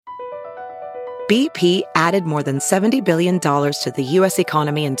BP added more than $70 billion to the U.S.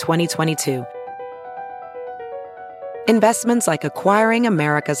 economy in 2022. Investments like acquiring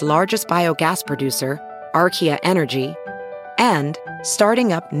America's largest biogas producer, Archaea Energy, and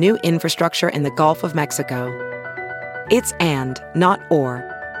starting up new infrastructure in the Gulf of Mexico. It's and, not or.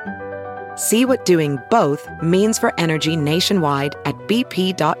 See what doing both means for energy nationwide at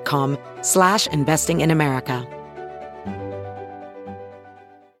bp.com/investing in America.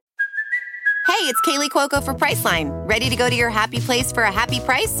 Hey, it's Kaylee Cuoco for Priceline. Ready to go to your happy place for a happy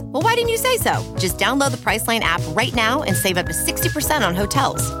price? Well, why didn't you say so? Just download the Priceline app right now and save up to 60% on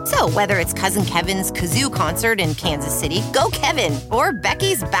hotels. So whether it's Cousin Kevin's Kazoo Concert in Kansas City, go Kevin, or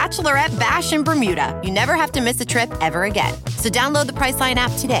Becky's Bachelorette Bash in Bermuda, you never have to miss a trip ever again. So download the Priceline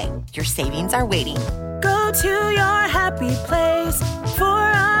app today. Your savings are waiting. Go to your happy place for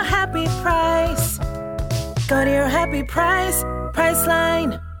a happy price. Go to your happy price,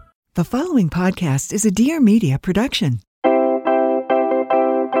 Priceline. The following podcast is a Dear Media production.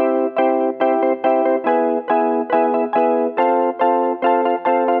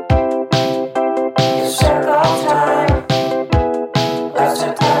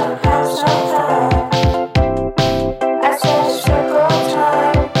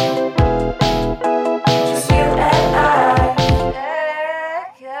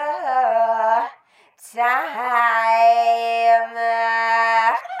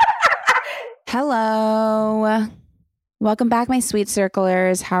 Hello. Welcome back, my sweet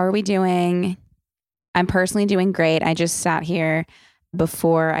circlers. How are we doing? I'm personally doing great. I just sat here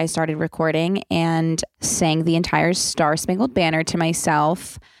before I started recording and sang the entire Star Spangled Banner to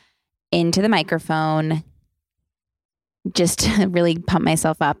myself into the microphone just to really pump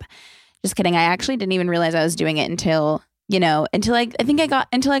myself up. Just kidding. I actually didn't even realize I was doing it until I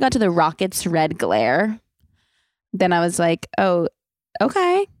got to the Rockets Red Glare. Then I was like, oh,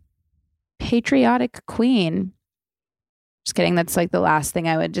 okay. Patriotic queen. Just kidding. That's like the last thing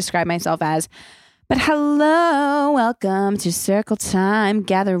I would describe myself as. But hello, welcome to Circle Time.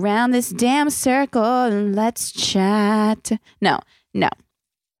 Gather around this damn circle and let's chat. No.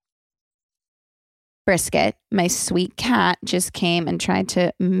 Brisket, my sweet cat, just came and tried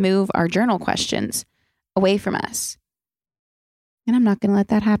to move our journal questions away from us. And I'm not going to let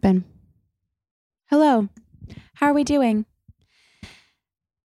that happen. Hello. How are we doing?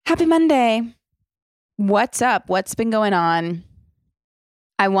 Happy Monday. What's up? What's been going on?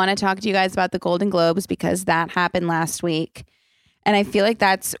 I want to talk to you guys about the Golden Globes because that happened last week. And I feel like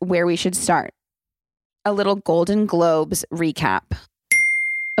that's where we should start. A little Golden Globes recap.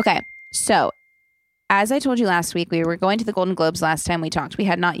 Okay, so as I told you last week, we were going to the Golden Globes last time we talked. We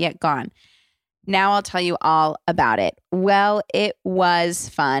had not yet gone. Now I'll tell you all about it. Well, it was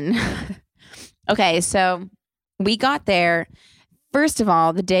fun. Okay, so we got there. First of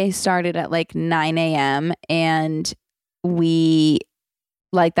all, the day started at like 9 a.m. and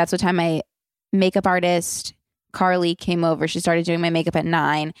that's what time my makeup artist, Carly, came over. She started doing my makeup at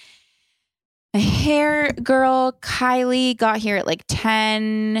 9. My hair girl, Kylie, got here at like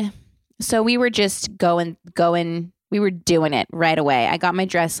 10. So we were just going. We were doing it right away. I got my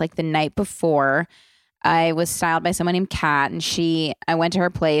dress like the night before. I was styled by someone named Kat, and I went to her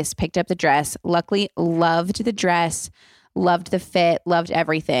place, picked up the dress. Luckily, loved the dress. Loved the fit, loved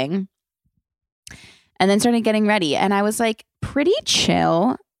everything. And then started getting ready. And I was like pretty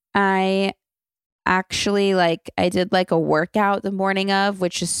chill. I actually I did like a workout the morning of,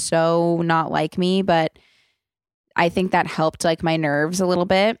 which is so not like me, but I think that helped like my nerves a little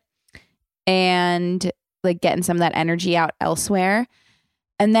bit and like getting some of that energy out elsewhere.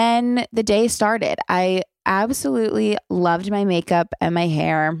 And then the day started. I absolutely loved my makeup and my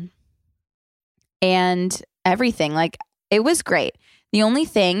hair and everything. Like, it was great. The only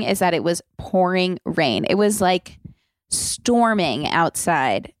thing is that it was pouring rain. It was like storming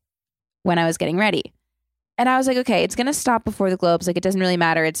outside when I was getting ready. And I was like, okay, it's going to stop before the Globes. Like, it doesn't really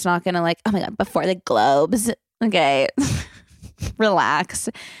matter. It's not going to oh my God, before the Globes. Okay, relax.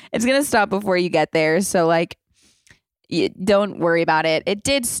 It's going to stop before you get there. So don't worry about it. It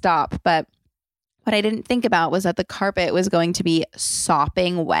did stop. But what I didn't think about was that the carpet was going to be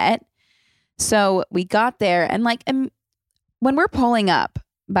sopping wet. So we got there and when we're pulling up,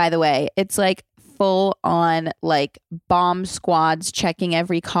 by the way, it's like full on bomb squads checking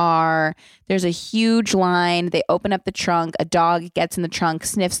every car. There's a huge line. They open up the trunk. A dog gets in the trunk,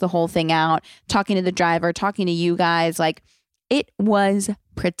 sniffs the whole thing out, talking to the driver, talking to you guys. It was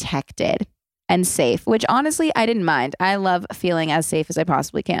protected and safe, which honestly, I didn't mind. I love feeling as safe as I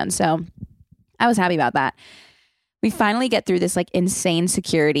possibly can. So I was happy about that. We finally get through this insane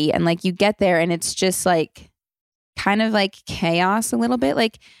security and you get there and it's just kind of chaos a little bit.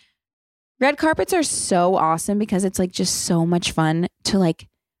 Red carpets are so awesome because it's like just so much fun to like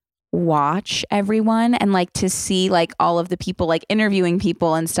watch everyone and like to see like all of the people like interviewing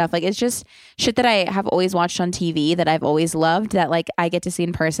people and stuff. Like it's just shit that I have always watched on TV that I've always loved that like I get to see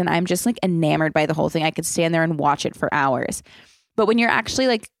in person. I'm just like enamored by the whole thing. I could stand there and watch it for hours. But when you're actually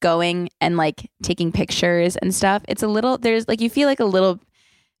like going and like taking pictures and stuff, it's a little, there's like, you feel like a little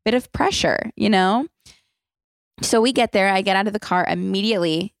bit of pressure, you know? So we get there, I get out of the car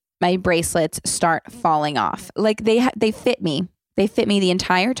immediately. My bracelets start falling off. Like they fit me. They fit me the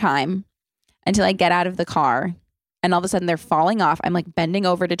entire time until I get out of the car. And all of a sudden they're falling off. I'm like bending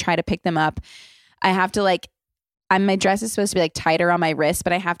over to try to pick them up. I have to like, my dress is supposed to be like tighter on my wrist,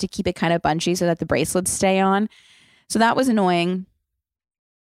 but I have to keep it kind of bunchy so that the bracelets stay on. So that was annoying.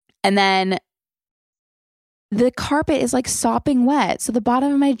 And then the carpet is like sopping wet. So the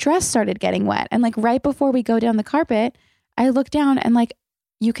bottom of my dress started getting wet. And like right before we go down the carpet, I look down and like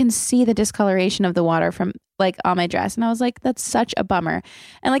you can see the discoloration of the water from like on my dress. And I was like, that's such a bummer.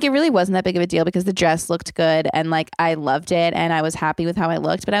 And like, it really wasn't that big of a deal because the dress looked good and like I loved it and I was happy with how I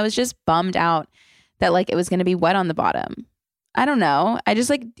looked, but I was just bummed out that like it was going to be wet on the bottom. I don't know. I just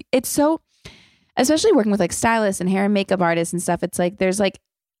like, it's so, especially working with like stylists and hair and makeup artists and stuff. It's like, there's like,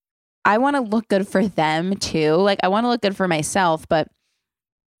 I want to look good for them too. Like I want to look good for myself, but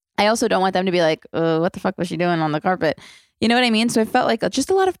I also don't want them to be like, oh, what the fuck was she doing on the carpet? You know what I mean? So I felt like just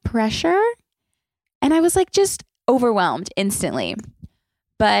a lot of pressure and I was like just overwhelmed instantly,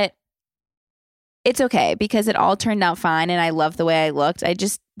 but it's okay because it all turned out fine. And I love the way I looked.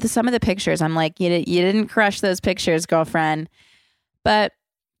 Some of the pictures, I'm like, you didn't crush those pictures, girlfriend, but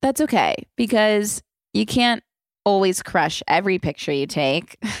that's okay because you can't always crush every picture you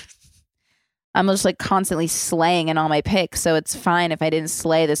take. I'm just like constantly slaying in all my pics. So it's fine if I didn't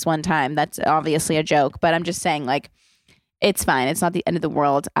slay this one time. That's obviously a joke, but I'm just saying like, it's fine. It's not the end of the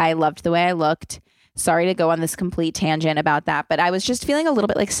world. I loved the way I looked. Sorry to go on this complete tangent about that, but I was just feeling a little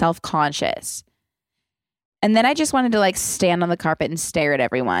bit like self-conscious. And then I just wanted to like stand on the carpet and stare at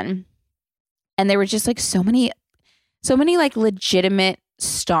everyone. And there were just like so many like legitimate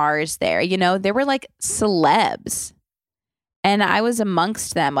stars there, you know, there were like celebs and I was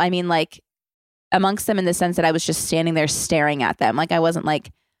amongst them. I mean, like amongst them in the sense that I was just standing there staring at them. Like I wasn't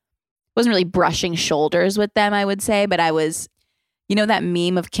really brushing shoulders with them, I would say, but I was, you know, that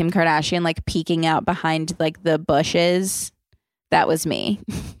meme of Kim Kardashian, like peeking out behind like the bushes. That was me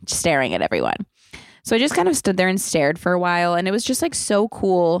staring at everyone. So I just kind of stood there and stared for a while. And it was just like so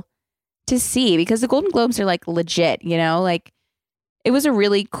cool to see because the Golden Globes are like legit, you know, like it was a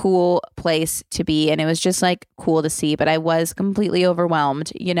really cool place to be. And it was just like cool to see, but I was completely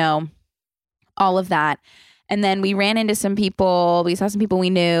overwhelmed, you know, all of that. And then we ran into some people, we saw some people we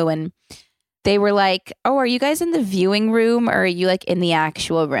knew and they were like, oh, are you guys in the viewing room or are you like in the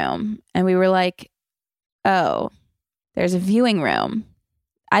actual room? And we were like, oh, there's a viewing room.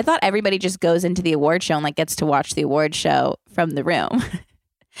 I thought everybody just goes into the award show and like gets to watch the award show from the room.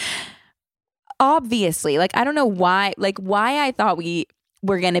 Obviously, like, I don't know why I thought we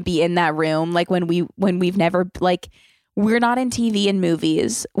were going to be in that room. Like when we've never, like, we're not in TV and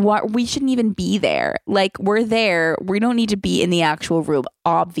movies. We shouldn't even be there. Like we're there. We don't need to be in the actual room,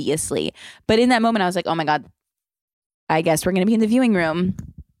 obviously. But in that moment, I was like, oh my God, I guess we're going to be in the viewing room.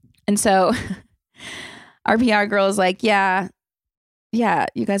 And so our PR girl is like, yeah,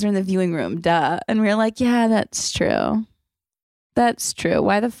 you guys are in the viewing room, duh. And we were like, yeah, that's true. That's true.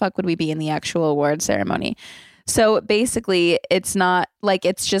 Why the fuck would we be in the actual award ceremony? So basically, it's not like,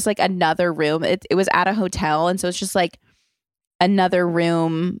 it's just like another room. It was at a hotel. And so it's just like another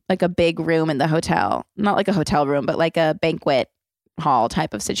room, like a big room in the hotel. Not like a hotel room, but like a banquet hall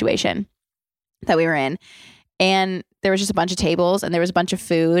type of situation that we were in. And there was just a bunch of tables and there was a bunch of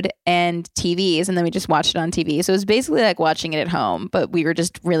food and TVs. And then we just watched it on TV. So it was basically like watching it at home, but we were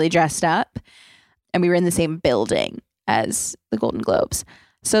just really dressed up and we were in the same building as the Golden Globes.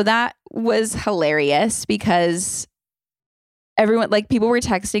 So that was hilarious because everyone, like people were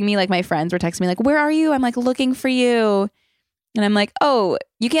texting me, like my friends were texting me like, where are you? I'm like looking for you. And I'm like, oh,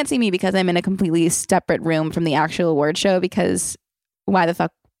 you can't see me because I'm in a completely separate room from the actual award show because why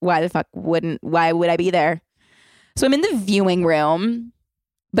would I be there? So I'm in the viewing room,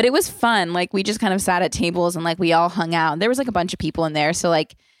 but it was fun. Like we just kind of sat at tables and like we all hung out. There was like a bunch of people in there. So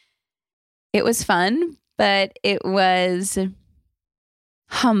like it was fun, but it was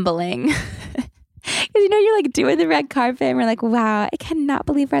humbling. Because you know, you're like doing the red carpet and we're like, wow, I cannot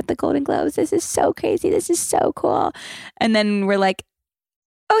believe we're at the Golden Globes. This is so crazy. This is so cool. And then we're like,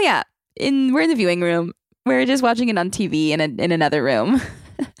 oh yeah, we're in the viewing room. We're just watching it on TV in another room.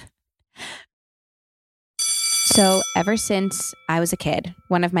 So ever since I was a kid,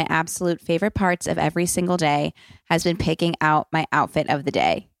 one of my absolute favorite parts of every single day has been picking out my outfit of the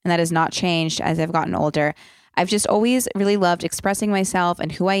day. And that has not changed as I've gotten older. I've just always really loved expressing myself and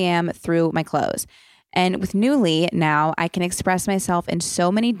who I am through my clothes. And with Nuuly now, I can express myself in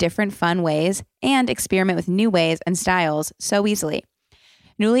so many different fun ways and experiment with new ways and styles so easily.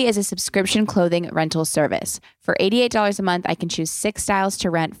 Nuuly is a subscription clothing rental service. For $88 a month, I can choose 6 styles to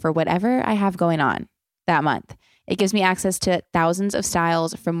rent for whatever I have going on that month. It gives me access to thousands of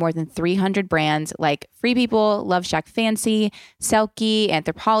styles from more than 300 brands like Free People, Love Shack Fancy, Selkie,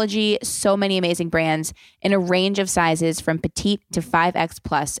 Anthropologie, so many amazing brands in a range of sizes from petite to 5X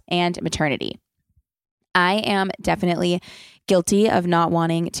plus and maternity. I am definitely guilty of not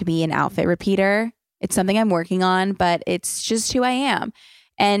wanting to be an outfit repeater. It's something I'm working on, but it's just who I am.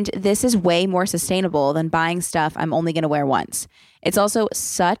 And this is way more sustainable than buying stuff I'm only going to wear once. It's also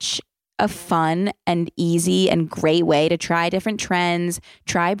such a fun and easy and great way to try different trends,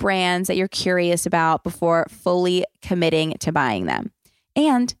 try brands that you're curious about before fully committing to buying them.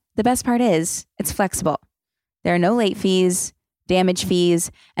 And the best part is it's flexible. There are no late fees, damage fees,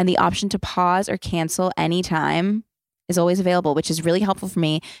 and the option to pause or cancel anytime is always available, which is really helpful for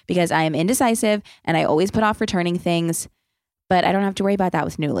me because I am indecisive and I always put off returning things, but I don't have to worry about that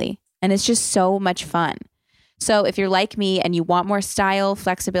with Nuuly. And it's just so much fun. So if you're like me and you want more style,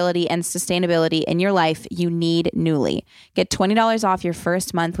 flexibility, and sustainability in your life, you need Nuuly. Get $20 off your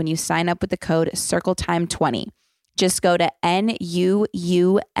first month when you sign up with the code CircleTime20. Just go to NUULY.com.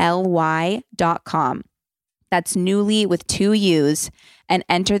 That's Nuuly with 2 U's and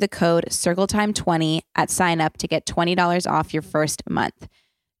enter the code CircleTime20 at sign up to get $20 off your first month.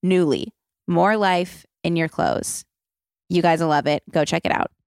 Nuuly, more life in your clothes. You guys will love it. Go check it out.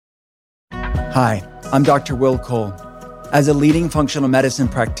 Hi, I'm Dr. Will Cole. As a leading functional medicine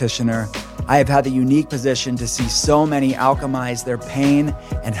practitioner, I have had the unique position to see so many alchemize their pain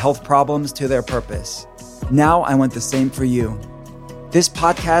and health problems to their purpose. Now I want the same for you. This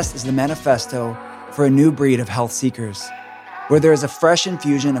podcast is the manifesto for a new breed of health seekers, where there is a fresh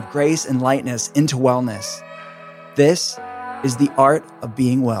infusion of grace and lightness into wellness. This is the art of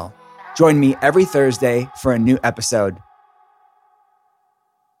being well. Join me every Thursday for a new episode.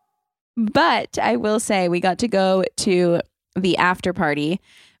 But I will say we got to go to the after party,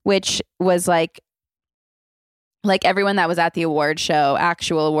 which was like everyone that was at the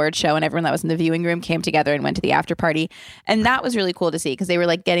actual award show, and everyone that was in the viewing room came together and went to the after party. And that was really cool to see because they were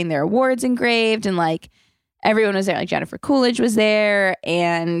like getting their awards engraved and like everyone was there. Like Jennifer Coolidge was there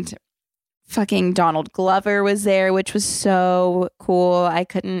and fucking Donald Glover was there, which was so cool. I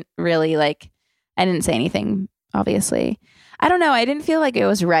couldn't really I didn't say anything, obviously. I don't know. I didn't feel like it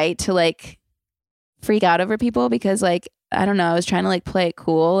was right to like freak out over people because I don't know. I was trying to like play it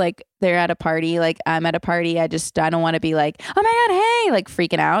cool. Like they're at a party, like I'm at a party. I don't want to be like, oh my God, hey, like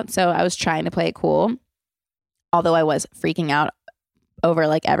freaking out. So I was trying to play it cool. Although I was freaking out over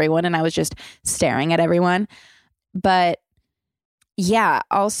like everyone and I was just staring at everyone. But yeah,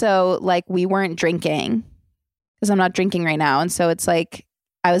 also like we weren't drinking because I'm not drinking right now. And so it's like,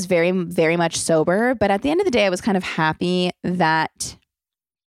 I was very, very much sober, but at the end of the day, I was kind of happy that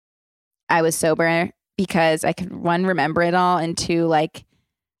I was sober because I could, 1, remember it all, and 2, like,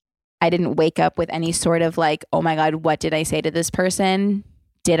 I didn't wake up with any sort of like, oh my God, what did I say to this person?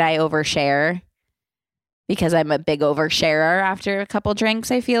 Did I overshare? Because I'm a big oversharer after a couple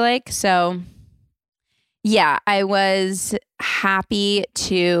drinks, I feel like. So yeah, I was kind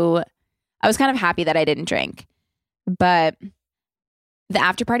of happy that I didn't drink, but the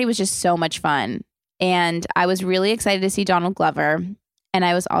after party was just so much fun. And I was really excited to see Donald Glover. And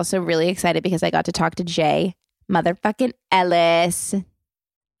I was also really excited because I got to talk to Jay motherfucking Ellis. I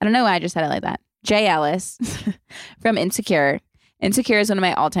don't know why I just said it like that. Jay Ellis from Insecure. Insecure is one of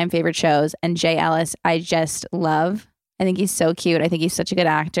my all-time favorite shows. And Jay Ellis, I just love. I think he's so cute. I think he's such a good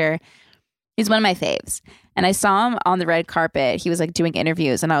actor. He's one of my faves. And I saw him on the red carpet. He was like doing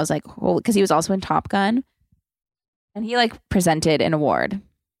interviews. And I was like, oh, because he was also in Top Gun. And he like presented an award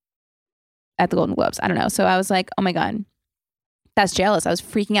at the Golden Globes. I don't know. So I was like, oh my God, that's Jay Ellis. I was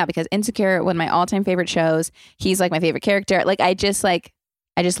freaking out because Insecure, one of my all-time favorite shows. He's like my favorite character. Like I just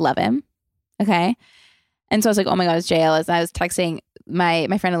love him. Okay. And so I was like, oh my God, it's Jay Ellis. And I was texting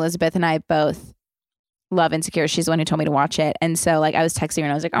my friend Elizabeth, and I both love Insecure. She's the one who told me to watch it. And so like I was texting her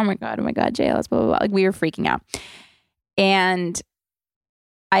and I was like, oh my God, Jay Ellis, blah, blah, blah. Like we were freaking out. And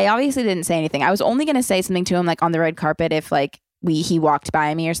I obviously didn't say anything. I was only going to say something to him like on the red carpet if like he walked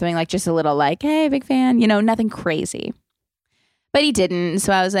by me or something, like just a little like, hey, big fan, nothing crazy. But he didn't.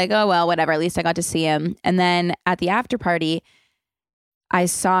 So I was like, oh, well, whatever. At least I got to see him. And then at the after party, I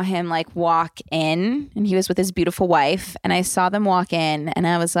saw him like walk in, and he was with his beautiful wife, and I saw them walk in, and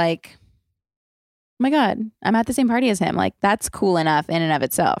I was like, oh my God, I'm at the same party as him. Like, that's cool enough in and of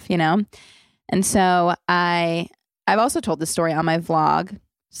itself, you know? And so I've also told this story on my vlog.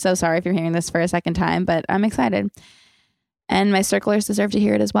 So sorry if you're hearing this for a second time, but I'm excited. And my circlers deserve to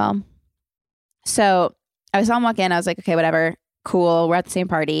hear it as well. So I saw him walk in. I was like, okay, whatever. Cool. We're at the same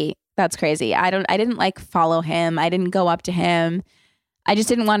party. That's crazy. I didn't like follow him. I didn't go up to him. I just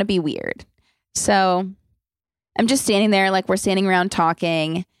didn't want to be weird. So I'm just standing there, like we're standing around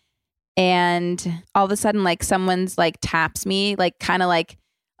talking, and all of a sudden, like someone's like taps me, like kind of like,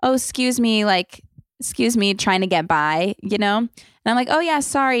 oh, excuse me, trying to get by, you know? And I'm like, oh yeah,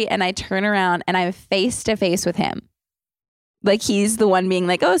 sorry. And I turn around and I'm face to face with him. Like he's the one being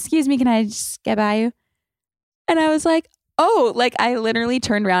like, oh, excuse me, can I just get by you? And I was like, oh, like I literally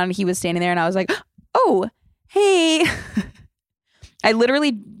turned around and he was standing there and I was like, oh, hey. I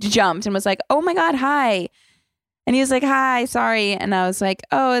literally jumped and was like, oh my God, hi. And he was like, hi, sorry. And I was like,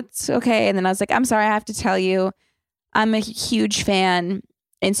 oh, it's okay. And then I was like, I'm sorry, I have to tell you, I'm a huge fan.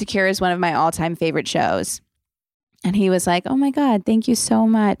 Insecure is one of my all-time favorite shows. And he was like, oh my God, thank you so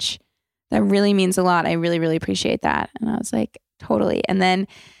much. That really means a lot. I really, really appreciate that. And I was like, totally. And then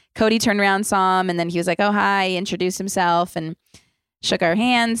Cody turned around, saw him, and then he was like, oh, hi, introduced himself and shook our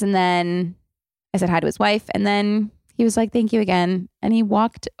hands. And then I said hi to his wife. And then he was like, thank you again. And he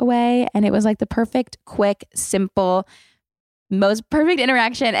walked away. And it was like the perfect, quick, simple, most perfect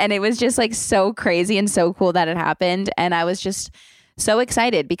interaction. And it was just like so crazy and so cool that it happened. And I was just so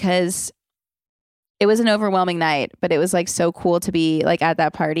excited because it was an overwhelming night, but it was like so cool to be like at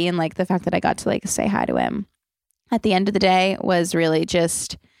that party. And like the fact that I got to like say hi to him at the end of the day was really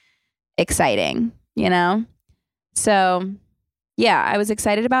just exciting, you know? So yeah, I was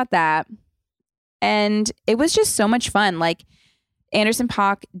excited about that. And it was just so much fun. Like Anderson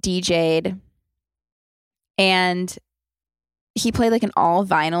 .Paak DJ'd and he played like an all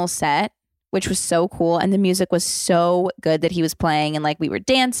vinyl set, which was so cool. And the music was so good that he was playing, and like we were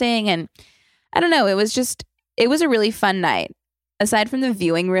dancing, and I don't know, it was a really fun night. Aside from the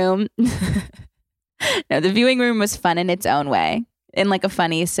viewing room, no, the viewing room was fun in its own way, in like a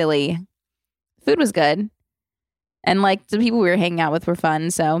funny, silly. Food was good, and like the people we were hanging out with were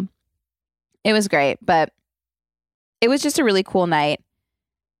fun, so it was great. But it was just a really cool night.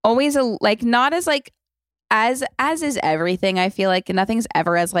 Always not as like as is everything. I feel like nothing's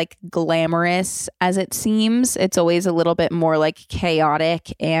ever as like glamorous as it seems. It's always a little bit more like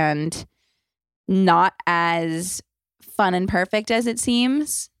chaotic and not as fun and perfect as it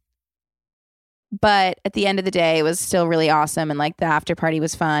seems. But at the end of the day, it was still really awesome. And like the after party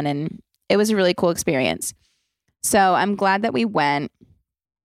was fun, and it was a really cool experience. So I'm glad that we went.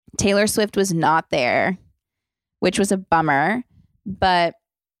 Taylor Swift was not there, which was a bummer, but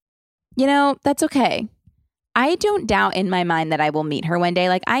you know, that's okay. I don't doubt in my mind that I will meet her one day.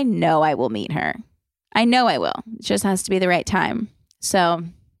 Like I know I will meet her. I know I will. It just has to be the right time. So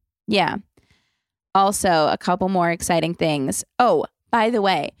yeah. Also, a couple more exciting things. Oh, by the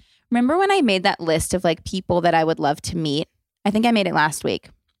way, remember when I made that list of like people that I would love to meet? I think I made it last week.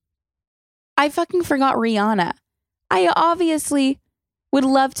 I fucking forgot Rihanna. I obviously would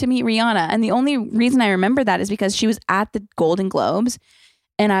love to meet Rihanna. And the only reason I remember that is because she was at the Golden Globes,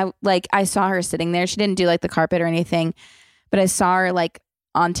 and I saw her sitting there. She didn't do like the carpet or anything, but I saw her like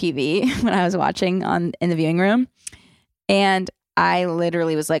on TV when I was watching in the viewing room. And I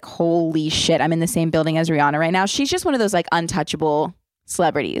literally was like, holy shit, I'm in the same building as Rihanna right now. She's just one of those like untouchable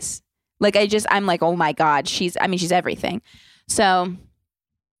celebrities. Like I'm like, oh my God, she's everything. So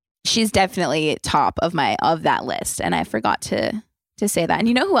she's definitely top of that list. And I forgot to say that. And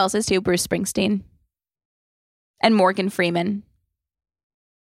you know who else is too? Bruce Springsteen and Morgan Freeman.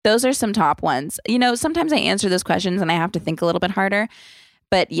 Those are some top ones. You know, sometimes I answer those questions and I have to think a little bit harder.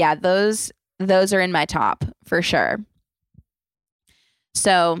 But yeah, those are in my top for sure.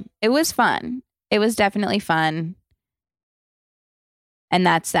 So it was fun. It was definitely fun. And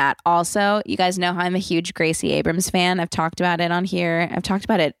that's that. Also, you guys know how I'm a huge Gracie Abrams fan. I've talked about it on here. I've talked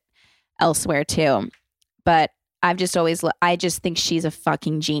about it elsewhere too. But I just think she's a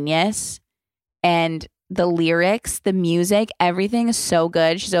fucking genius. And the lyrics, the music, everything is so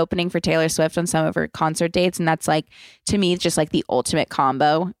good. She's opening for Taylor Swift on some of her concert dates. And that's like, to me, it's just like the ultimate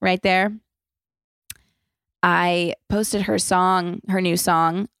combo right there. I posted her new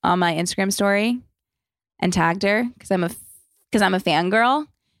song on my Instagram story and tagged her because I'm a fangirl.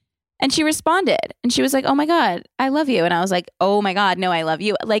 And she responded and she was like, oh my God, I love you. And I was like, oh my God, no, I love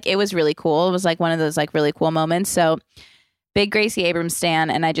you. Like, it was really cool. It was like one of those like really cool moments. So big Gracie Abrams stan.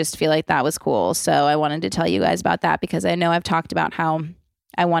 And I just feel like that was cool. So I wanted to tell you guys about that because I know I've talked about how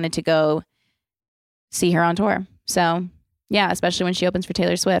I wanted to go see her on tour. So yeah, especially when she opens for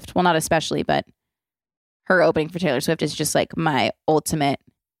Taylor Swift. Well, not especially, but her opening for Taylor Swift is just like my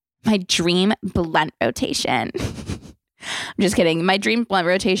dream blunt rotation. I'm just kidding. My dream blunt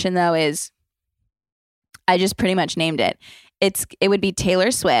rotation though is, I just pretty much named it. It would be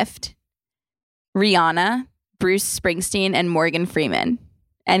Taylor Swift, Rihanna, Bruce Springsteen, and Morgan Freeman,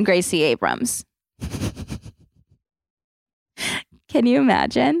 and Gracie Abrams. Can you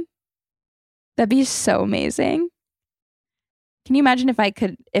imagine? That'd be so amazing. Can you imagine if I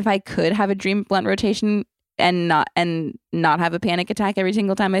could have a dream blunt rotation and not have a panic attack every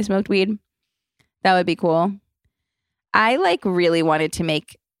single time I smoked weed? That would be cool. I like really wanted to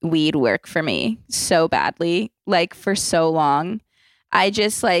make weed work for me so badly, like for so long. I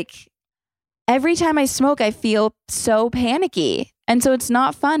just like, every time I smoke, I feel so panicky. And so it's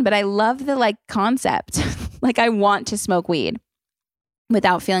not fun, but I love the like concept. Like I want to smoke weed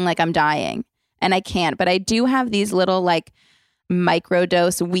without feeling like I'm dying. And I can't, but I do have these little like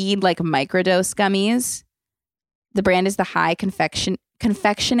microdose gummies. The brand is the High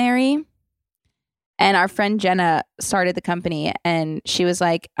Confectionery. And our friend Jenna started the company, and she was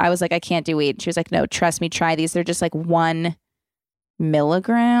like, I was like, I can't do weed. She was like, no, trust me, try these. They're just like 1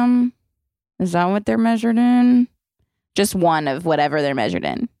 milligram. Is that what they're measured in? Just one of whatever they're measured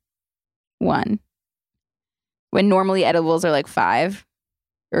in. 1. When normally edibles are like 5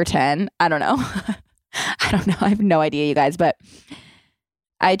 or 10. I don't know. I don't know. I have no idea, you guys, but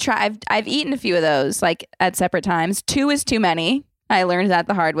I've eaten a few of those like at separate times. 2 is too many. I learned that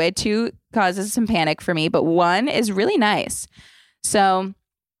the hard way. 2 causes some panic for me, but 1 is really nice. So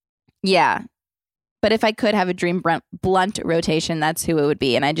yeah. But if I could have a dream blunt rotation, that's who it would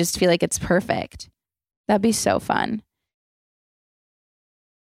be. And I just feel like it's perfect. That'd be so fun.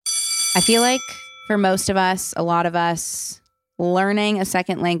 I feel like for most of us, a lot of us, learning a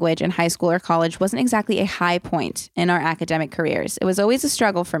second language in high school or college wasn't exactly a high point in our academic careers. It was always a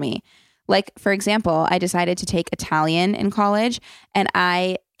struggle for me. Like, for example, I decided to take Italian in college, and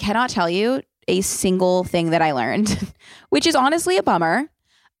I cannot tell you a single thing that I learned, which is honestly a bummer.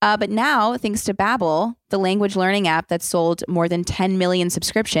 But now, thanks to Babbel, the language learning app that's sold more than 10 million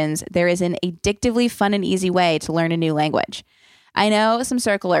subscriptions, there is an addictively fun and easy way to learn a new language. I know some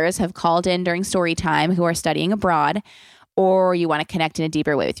circlers have called in during story time who are studying abroad, or you want to connect in a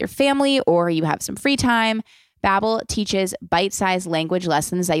deeper way with your family, or you have some free time. Babbel teaches bite-sized language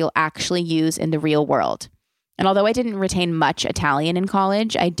lessons that you'll actually use in the real world. And although I didn't retain much Italian in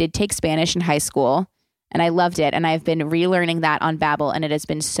college, I did take Spanish in high school, and I loved it. And I've been relearning that on Babbel, and it has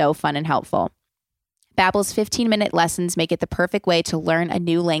been so fun and helpful. Babbel's 15-minute lessons make it the perfect way to learn a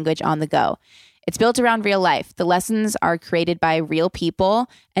new language on the go. It's built around real life. The lessons are created by real people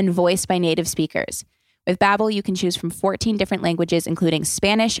and voiced by native speakers. With Babbel, you can choose from 14 different languages, including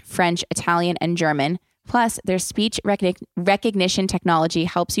Spanish, French, Italian, and German. Plus, their speech recognition technology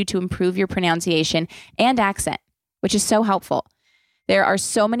helps you to improve your pronunciation and accent, which is so helpful. There are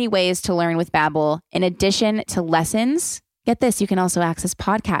so many ways to learn with Babbel. In addition to lessons, get this, you can also access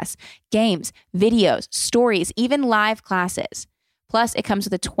podcasts, games, videos, stories, even live classes. Plus, it comes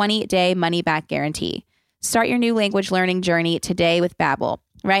with a 20-day money-back guarantee. Start your new language learning journey today with Babbel.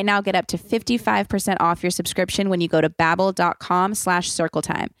 Right now, get up to 55% off your subscription when you go to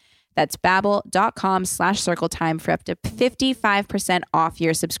babbel.com/circletime. That's babbel.com/circletime for up to 55% off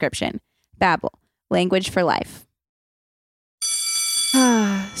your subscription. Babbel, language for life.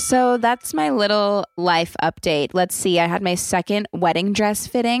 So that's my little life update. Let's see. I had my second wedding dress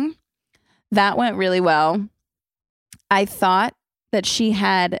fitting. That went really well. I thought that she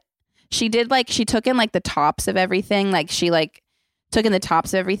took in like the tops of everything. Like she took in the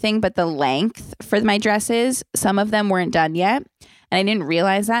tops of everything, but the length for my dresses, some of them weren't done yet. And I didn't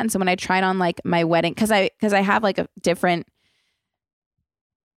realize that. And so when I tried on like my wedding, cause I have like different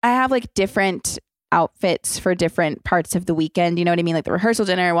outfits for different parts of the weekend. You know what I mean? Like the rehearsal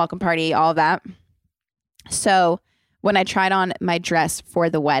dinner, welcome party, all of that. So when I tried on my dress for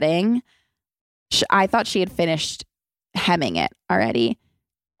the wedding, I thought she had finished hemming it already.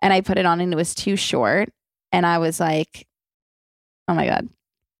 And I put it on and it was too short. And I was like, oh my God.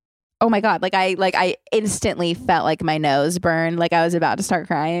 Like I instantly felt like my nose burned. Like I was about to start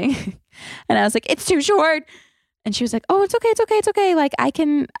crying. And I was like, it's too short. And she was like, oh, it's okay. Like I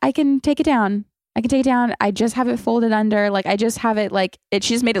can take it down. I just have it folded under. Like I just have it like it.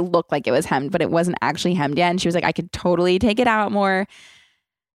 She just made it look like it was hemmed, but it wasn't actually hemmed yet. And she was like, I could totally take it out more.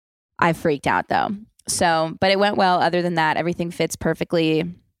 I freaked out though. So, but it went well. Other than that, everything fits perfectly.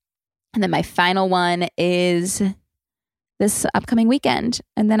 And then my final one is this upcoming weekend.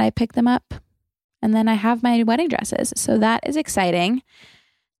 And then I pick them up and then I have my wedding dresses. So that is exciting.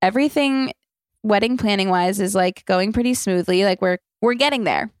 everything wedding planning wise is like going pretty smoothly. Like we're getting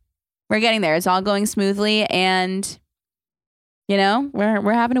there. We're getting there. It's all going smoothly, and you know,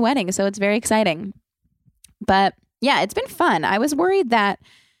 we're having a wedding, so it's very exciting. But yeah, it's been fun. I was worried that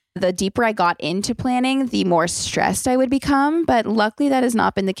the deeper I got into planning, the more stressed I would become, but luckily that has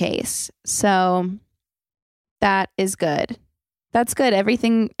not been the case. So that is good. That's good.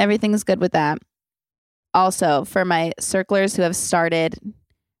 Everything's good with that. Also, for my circlers who have started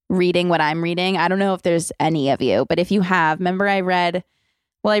reading what I'm reading, I don't know if there's any of you, but if you have, remember I read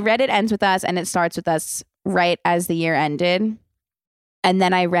It Ends With Us and It Starts With Us right as the year ended. And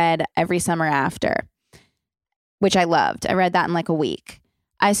then I read Every Summer After, which I loved. I read that in like a week.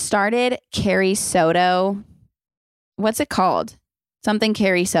 I started Carrie Soto. What's it called? Something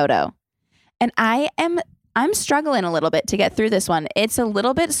Carrie Soto. And I'm struggling a little bit to get through this one. It's a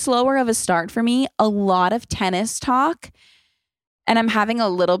little bit slower of a start for me. A lot of tennis talk. And I'm having a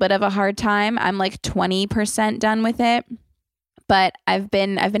little bit of a hard time. I'm like 20% done with it. But I've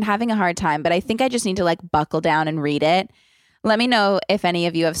been having a hard time. But I think I just need to like buckle down and read it. Let me know if any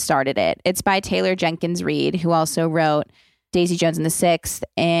of you have started it. It's by Taylor Jenkins Reid, who also wrote Daisy Jones and the Sixth,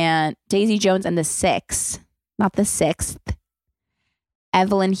 and Daisy Jones and the Six, not the Sixth,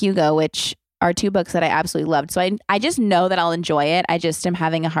 Evelyn Hugo, which are two books that I absolutely loved. So I just know that I'll enjoy it. I just am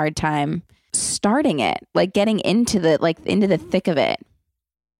having a hard time starting it, like getting into the thick of it.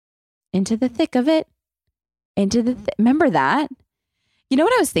 Into the thick of it. Remember that? You know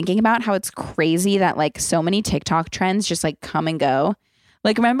what I was thinking about? How it's crazy that like so many TikTok trends just like come and go.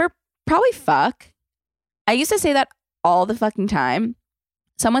 Like remember probably fuck. I used to say that all the fucking time.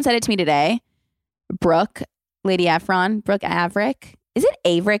 Someone said it to me today. Brooke, Lady Efron, Brooke Averick. Is it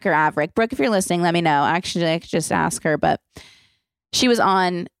Averick or Averick? Brooke, if you're listening, let me know. Actually, I could just ask her, but she was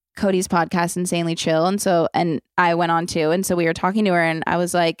on Cody's podcast, Insanely Chill. And I went on too. And so we were talking to her and I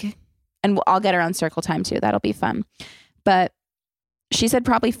was like, and I'll get her on Circle Time too. That'll be fun. But she said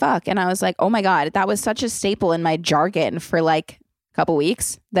probably fuck. And I was like, oh my God, that was such a staple in my jargon for like couple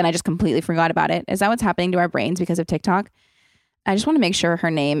weeks. Then I just completely forgot about it. Is that what's happening to our brains because of TikTok? I just want to make sure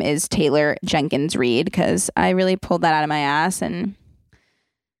her name is Taylor Jenkins Reid because I really pulled that out of my ass. And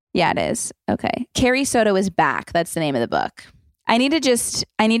yeah, it is. Okay. Carrie Soto is back. That's the name of the book. I need to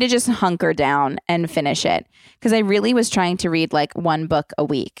just hunker down and finish it because I really was trying to read like one book a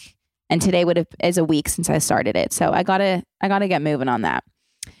week. And today is a week since I started it. So I gotta get moving on that.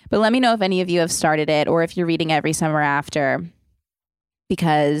 But let me know if any of you have started it or if you're reading Every Summer After.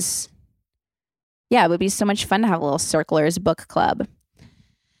 Because, yeah, it would be so much fun to have a little Circlers book club.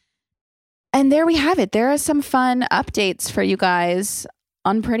 And there we have it. There are some fun updates for you guys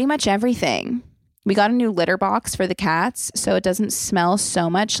on pretty much everything. We got a new litter box for the cats, so it doesn't smell so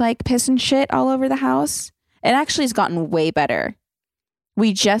much like piss and shit all over the house. It actually has gotten way better.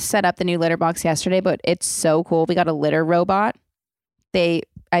 We just set up the new litter box yesterday, but it's so cool. We got a litter robot.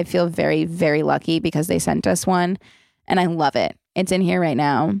 I feel very, very lucky because they sent us one, and I love it. It's in here right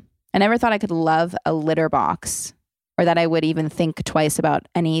now. I never thought I could love a litter box or that I would even think twice about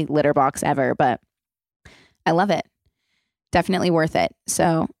any litter box ever, but I love it. Definitely worth it.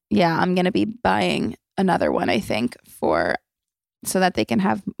 So yeah, I'm going to be buying another one, I think, so that they can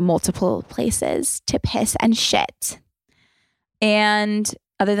have multiple places to piss and shit. And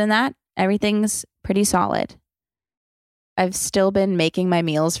other than that, everything's pretty solid. I've still been making my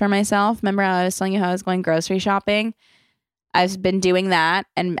meals for myself. Remember how I was telling you how I was going grocery shopping? I've been doing that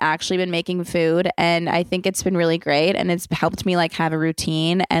and actually been making food. And I think it's been really great. And it's helped me like have a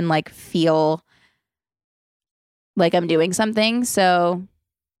routine and like feel like I'm doing something. So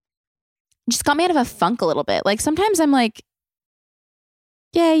it just got me out of a funk a little bit. Like sometimes I'm like,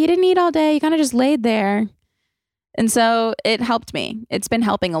 yeah, you didn't eat all day. You kind of just laid there. And so it helped me. It's been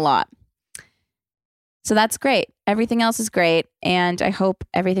helping a lot. So that's great. Everything else is great. And I hope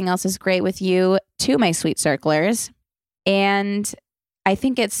everything else is great with you too, my sweet circlers. And I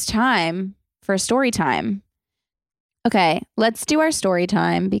think it's time for story time. Okay, let's do our story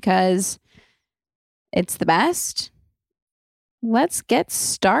time because it's the best. Let's get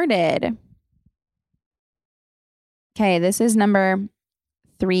started. Okay, this is number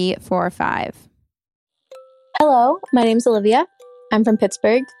 345. Hello, my name's Olivia. I'm from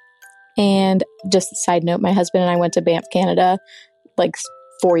Pittsburgh. And just a side note, my husband and I went to Banff, Canada like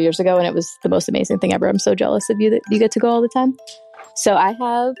 4 years ago, and it was the most amazing thing ever. I'm so jealous of you that you get to go all the time. So I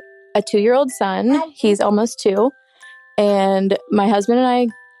have a 2-year-old son. He's almost 2. And my husband and I,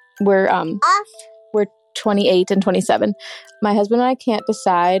 we're 28 and 27. My husband and I can't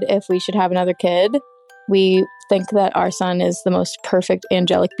decide if we should have another kid. We think that our son is the most perfect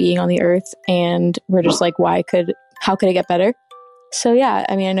angelic being on the earth. And we're just like, how could it get better? So yeah,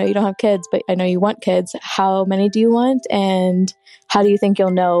 I mean, I know you don't have kids, but I know you want kids. How many do you want? And how do you think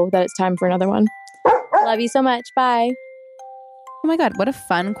you'll know that it's time for another one? Love you so much. Bye. Oh my God, what a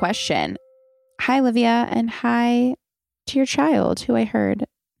fun question. Hi, Olivia, and hi to your child who I heard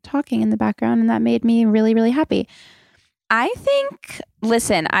talking in the background, and that made me really, really happy. I think,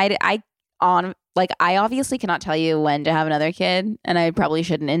 listen, I obviously cannot tell you when to have another kid, and I probably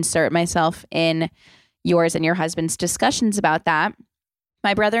shouldn't insert myself in yours and your husband's discussions about that.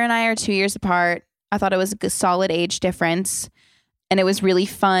 My brother and I are 2 years apart. I thought it was a solid age difference, and it was really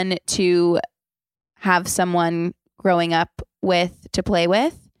fun to have someone growing up with to play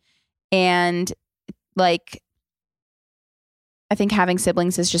with. And like, I think having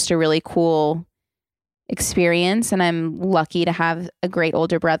siblings is just a really cool experience, and I'm lucky to have a great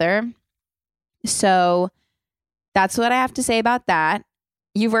older brother. So that's what I have to say about that.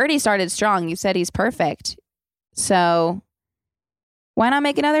 You've already started strong. You said he's perfect. So why not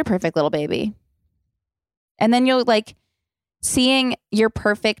make another perfect little baby? And then you'll like seeing your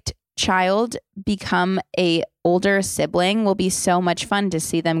perfect child become a older sibling will be so much fun to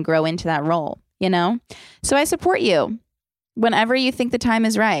see them grow into that role, you know? So I support you whenever you think the time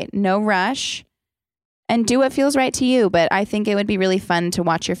is right. No rush, and do what feels right to you. But I think it would be really fun to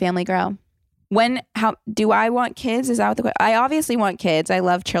watch your family grow. How do I want kids? Is that what the question? I obviously want kids. I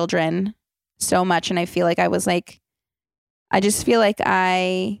love children so much. And I feel like I just feel like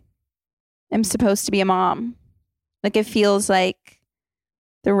I am supposed to be a mom. Like it feels like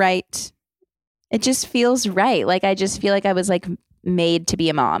it just feels right. Like I just feel like I was like made to be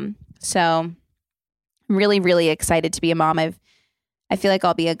a mom. So I'm really, really excited to be a mom. I feel like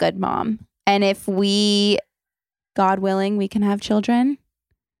I'll be a good mom. And if we, God willing, we can have children,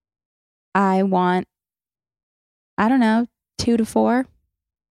 I want, I don't know, 2 to 4.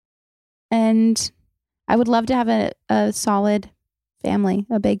 And I would love to have a solid family,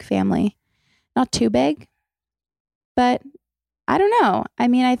 a big family. Not too big, but I don't know. I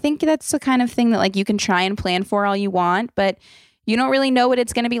mean, I think that's the kind of thing that like you can try and plan for all you want, but you don't really know what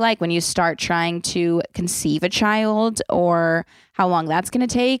it's going to be like when you start trying to conceive a child, or how long that's going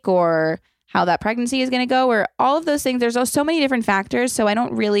to take, or how that pregnancy is going to go, or all of those things. There's so many different factors. So I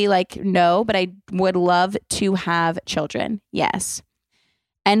don't really know, but I would love to have children. Yes.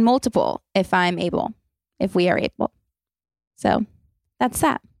 And multiple if I'm able, if we are able. So that's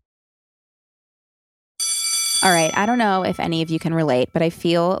that. All right. I don't know if any of you can relate, but I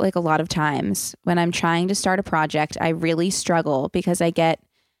feel like a lot of times when I'm trying to start a project, I really struggle because I get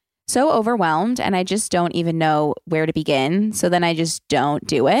so overwhelmed and I just don't even know where to begin. So then I just don't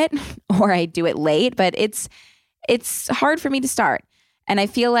do it, or I do it late, but it's hard for me to start. And I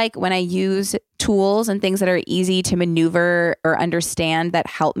feel like when I use tools and things that are easy to maneuver or understand that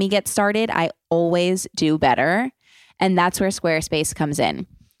help me get started, I always do better. And that's where Squarespace comes in.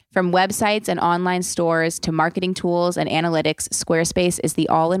 From websites and online stores to marketing tools and analytics, Squarespace is the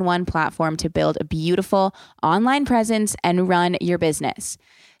all-in-one platform to build a beautiful online presence and run your business.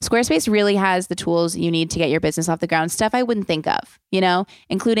 Squarespace really has the tools you need to get your business off the ground, stuff I wouldn't think of,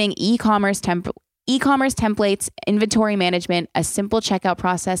 including e-commerce templates, inventory management, a simple checkout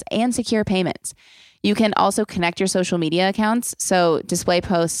process, and secure payments. You can also connect your social media accounts, so display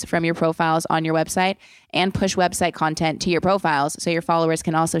posts from your profiles on your website and push website content to your profiles so your followers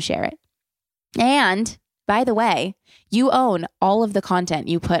can also share it. And by the way, you own all of the content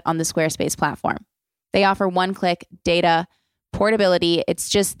you put on the Squarespace platform. They offer one-click data portability. It's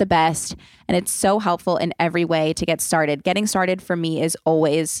just the best, and it's so helpful in every way to get started. Getting started for me is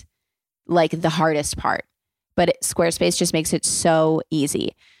always like the hardest part, but Squarespace just makes it so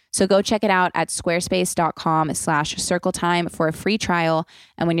easy. So go check it out at squarespace.com/circletime for a free trial.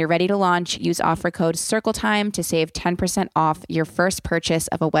 And when you're ready to launch, use offer code CircleTime to save 10% off your first purchase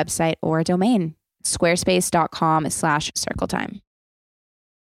of a website or a domain. Squarespace.com/circletime.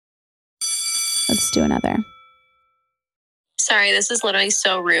 Let's do another. Sorry, this is literally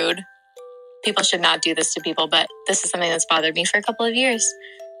so rude. People should not do this to people, but this is something that's bothered me for a couple of years.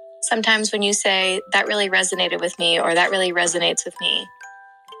 Sometimes when you say, that really resonated with me, or that really resonates with me,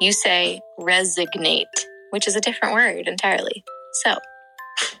 you say resignate, which is a different word entirely. So,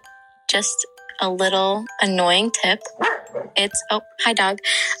 just a little annoying tip. Hi dog.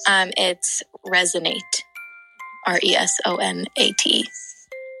 It's resonate. RESONAT.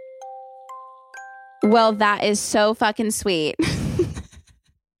 Well, that is so fucking sweet.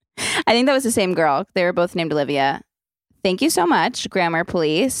 I think that was the same girl. They were both named Olivia. Thank you so much, Grammar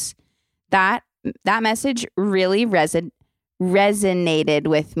Police. That message really resonated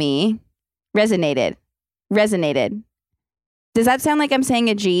with me. Resonated. Does that sound like I'm saying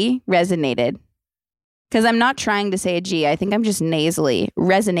a G? Resonated. Because I'm not trying to say a G. I think I'm just nasally.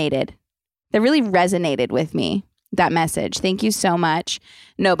 Resonated. That really resonated with me, that message. Thank you so much.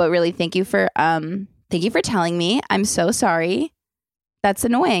 No, but really, thank you for telling me. I'm so sorry. That's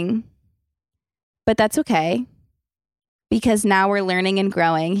annoying. But that's okay. Because now we're learning and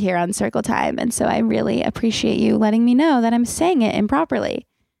growing here on Circle Time. And so I really appreciate you letting me know that I'm saying it improperly.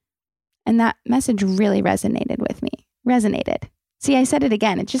 And that message really resonated with me. Resonated. See, I said it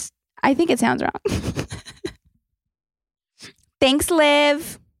again. I think it sounds wrong. Thanks,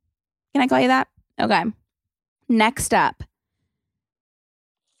 Liv. Can I call you that? Okay. Next up.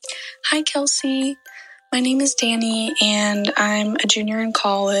 Hi, Kelsey. My name is Danny, and I'm a junior in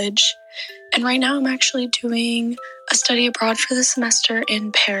college. And right now I'm actually doing a study abroad for the semester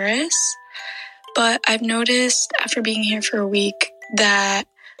in Paris. But I've noticed after being here for a week that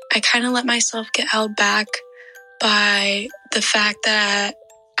I kind of let myself get held back by the fact that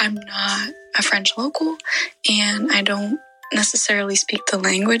I'm not a French local and I don't necessarily speak the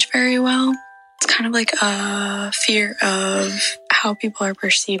language very well. It's kind of like a fear of how people are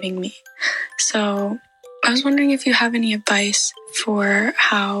perceiving me. So I was wondering if you have any advice for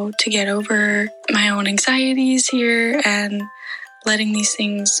how to get over my own anxieties here and letting these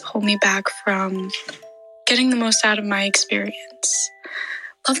things hold me back from getting the most out of my experience.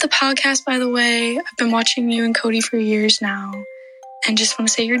 Love the podcast, by the way. I've been watching you and Cody for years now and just want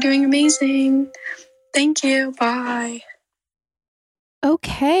to say you're doing amazing. Thank you. Bye.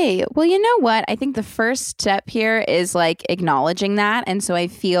 Okay. Well, you know what? I think the first step here is like acknowledging that. And so I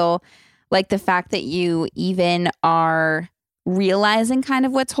feel like the fact that you even are realizing kind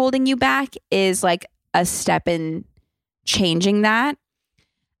of what's holding you back is like a step in changing that.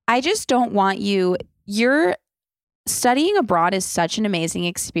 I just don't want you're studying abroad is such an amazing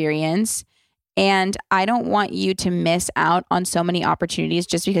experience. And I don't want you to miss out on so many opportunities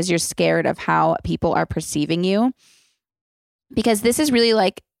just because you're scared of how people are perceiving you. Because this is really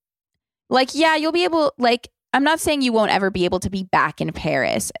like, yeah, you'll be able, I'm not saying you won't ever be able to be back in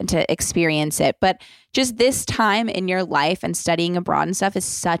Paris and to experience it, but just this time in your life and studying abroad and stuff is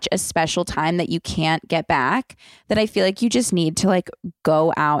such a special time that you can't get back, that I feel like you just need to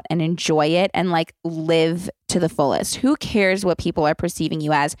go out and enjoy it and live to the fullest. Who cares what people are perceiving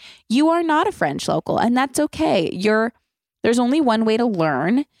you as? You are not a French local, and that's okay. There's only one way to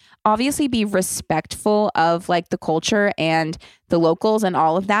learn. Obviously be respectful of the culture and the locals and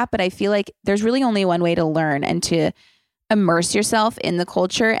all of that. But I feel like there's really only one way to learn and to immerse yourself in the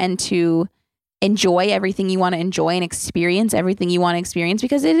culture and to enjoy everything you want to enjoy and experience everything you want to experience,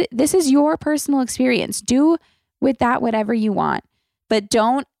 because this is your personal experience. Do with that whatever you want, but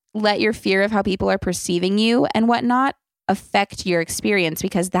don't let your fear of how people are perceiving you and whatnot affect your experience,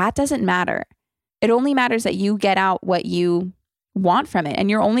 because that doesn't matter. It only matters that you get out what you want from it, and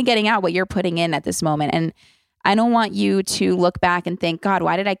you're only getting out what you're putting in at this moment. And I don't want you to look back and think, God,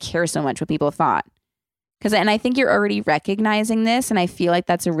 why did I care so much what people thought? And I think you're already recognizing this, and I feel like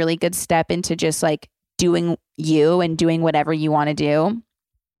that's a really good step into just doing you and doing whatever you want to do.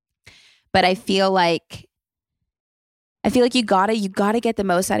 But I feel like you gotta get the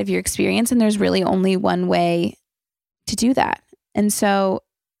most out of your experience, and there's really only one way to do that. And so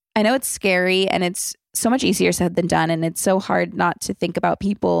I know it's scary and it's so much easier said than done, and it's so hard not to think about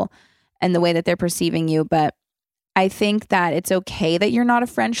people and the way that they're perceiving you. But I think that it's okay that you're not a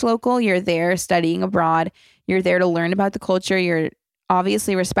French local. You're there studying abroad. You're there to learn about the culture. You're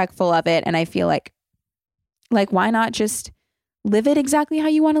obviously respectful of it. And I feel like why not just live it exactly how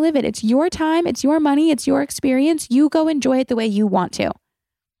you want to live it? It's your time. It's your money. It's your experience. You go enjoy it the way you want to.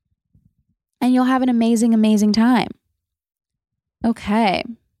 And you'll have an amazing, amazing time. Okay.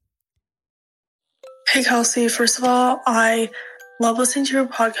 Hey, Kelsey. First of all, I love listening to your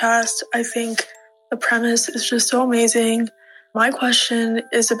podcast. I think the premise is just so amazing. My question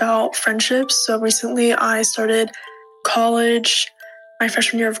is about friendships. So recently I started college, my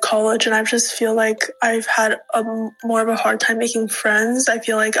freshman year of college, and I just feel like I've had more of a hard time making friends. I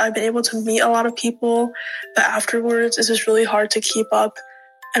feel like I've been able to meet a lot of people, but afterwards it's just really hard to keep up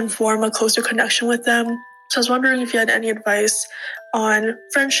and form a closer connection with them. So I was wondering if you had any advice on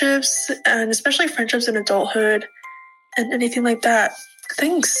friendships, and especially friendships in adulthood and anything like that.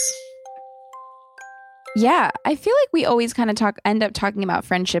 Thanks. Yeah, I feel like we always kind of end up talking about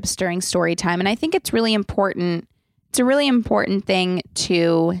friendships during story time. And I think it's really important. It's a really important thing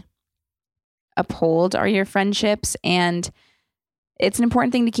to uphold are your friendships. And it's an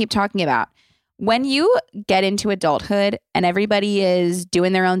important thing to keep talking about. When you get into adulthood and everybody is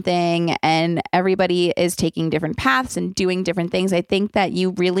doing their own thing and everybody is taking different paths and doing different things, I think that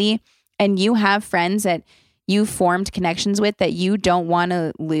you have friends that you formed connections with that you don't want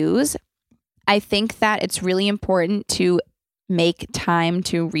to lose. I think that it's really important to make time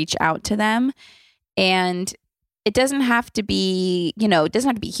to reach out to them. And it doesn't have to be, it doesn't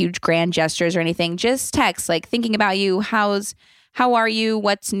have to be huge grand gestures or anything. Just text, like thinking about you, how are you,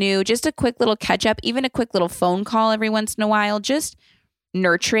 what's new, just a quick little catch up, even a quick little phone call every once in a while, just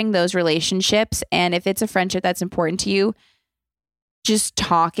nurturing those relationships. And if it's a friendship that's important to you, just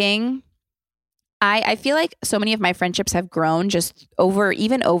talking. I feel like so many of my friendships have grown just over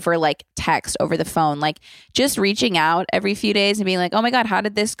like text over the phone, like just reaching out every few days and being like, oh my God, how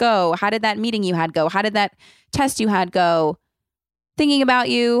did this go? How did that meeting you had go? How did that test you had go? Thinking about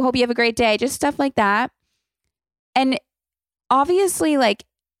you. Hope you have a great day. Just stuff like that. And obviously, like,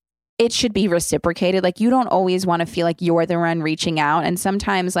 it should be reciprocated. Like, you don't always want to feel like you're the one reaching out. And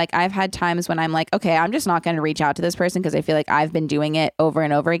sometimes, like, I've had times when I'm like, okay, I'm just not going to reach out to this person because I feel like I've been doing it over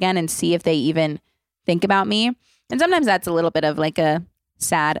and over again, and see if they even think about me. And sometimes that's a little bit of like a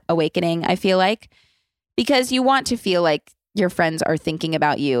sad awakening, I feel like, because you want to feel like your friends are thinking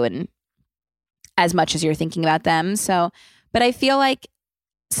about you and as much as you're thinking about them. So, but I feel like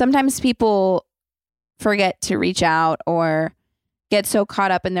sometimes people forget to reach out or get so caught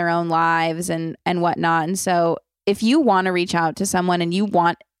up in their own lives and whatnot. And so if you want to reach out to someone and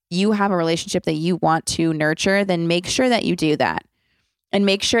you have a relationship that you want to nurture, then make sure that you do that, and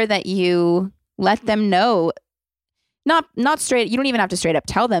make sure that you let them know, not straight, you don't even have to straight up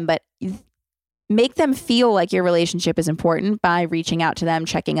tell them, but make them feel like your relationship is important by reaching out to them,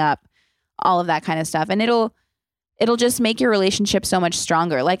 checking up, all of that kind of stuff. And it'll just make your relationship so much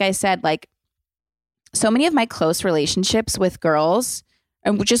stronger. Like I said, like, so many of my close relationships with girls,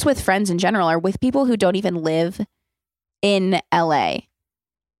 and just with friends in general, are with people who don't even live in LA.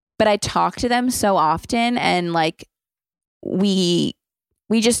 But I talk to them so often, and like we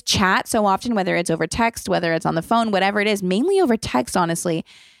just chat so often, whether it's over text, whether it's on the phone, whatever it is, mainly over text, honestly,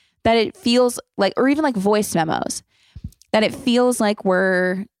 that it feels like, or even like voice memos, that it feels like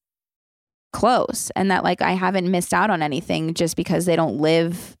we're close, and that like I haven't missed out on anything just because they don't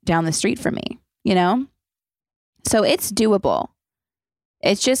live down the street from me, So it's doable.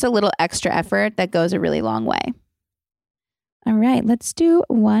 It's just a little extra effort that goes a really long way. All right, let's do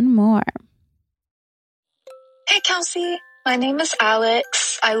one more. Hey, Kelsey. My name is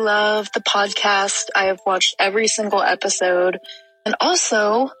Alex. I love the podcast. I have watched every single episode. And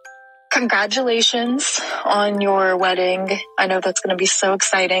also, congratulations on your wedding. I know that's going to be so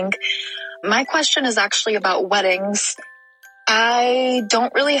exciting. My question is actually about weddings. I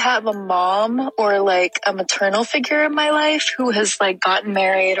don't really have a mom or like a maternal figure in my life who has like gotten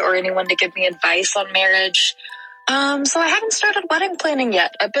married, or anyone to give me advice on marriage. So I haven't started wedding planning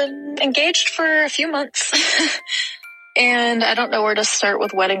yet. I've been engaged for a few months and I don't know where to start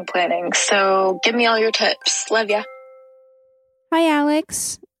with wedding planning. So give me all your tips. Love ya. Hi,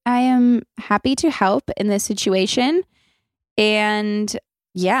 Alex. I am happy to help in this situation. And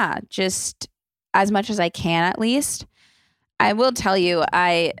yeah, just as much as I can, at least. I will tell you,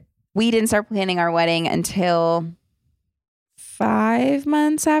 we didn't start planning our wedding until 5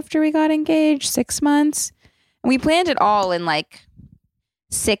 months after we got engaged, 6 months. And we planned it all in like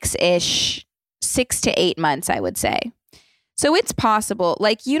 6 to 8 months, I would say. So it's possible.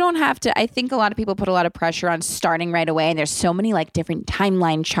 Like, you don't have to, I think a lot of people put a lot of pressure on starting right away. And there's so many like different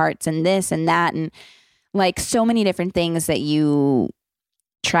timeline charts and this and that, and like so many different things that you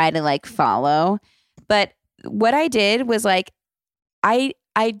try to like follow. But what I did was like, I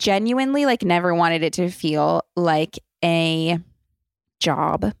genuinely like never wanted it to feel like a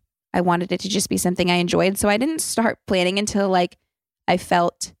job. I wanted it to just be something I enjoyed. So I didn't start planning until like I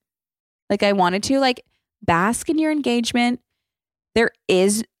felt like I wanted to. Like, bask in your engagement. There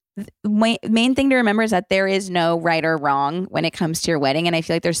is, main thing to remember is that there is no right or wrong when it comes to your wedding. And I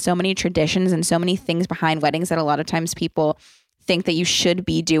feel like there's so many traditions and so many things behind weddings that a lot of times people think that you should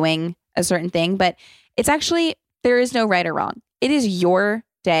be doing a certain thing, but it's actually, there is no right or wrong. It is your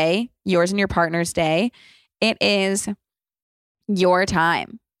day, yours and your partner's day. It is your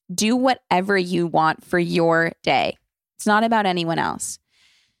time. Do whatever you want for your day. It's not about anyone else.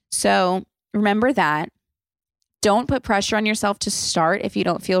 So remember that. Don't put pressure on yourself to start if you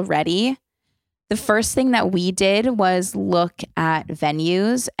don't feel ready. The first thing that we did was look at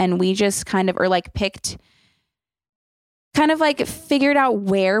venues, and we just kind of, or like picked, kind of like figured out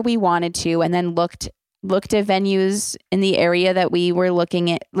where we wanted to, and then looked at venues in the area that we were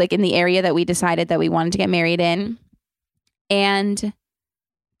looking at, like in the area that we decided that we wanted to get married in, and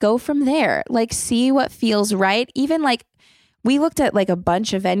go from there. Like, see what feels right. Even like, we looked at like a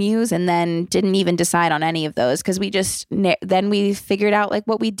bunch of venues and then didn't even decide on any of those, because we just, then we figured out like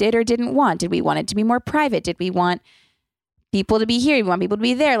what we did or didn't want. Did we want it to be more private? Did we want people to be here. We want people to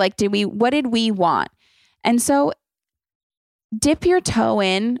be there. Like, what did we want? And so dip your toe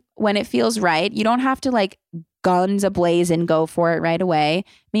in when it feels right. You don't have to like guns ablaze and go for it right away.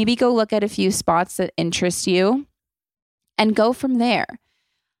 Maybe go look at a few spots that interest you and go from there.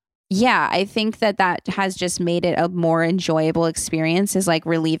 Yeah, I think that has just made it a more enjoyable experience, is like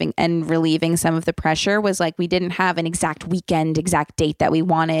relieving some of the pressure. Was like we didn't have an exact date that we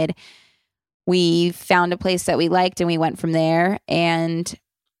wanted. We found a place that we liked and we went from there. And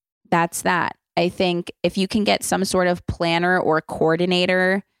that's that. I think if you can get some sort of planner or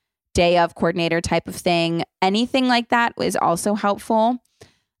coordinator, day of coordinator type of thing, anything like that is also helpful.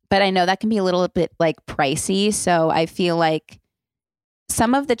 But I know that can be a little bit like pricey. So I feel like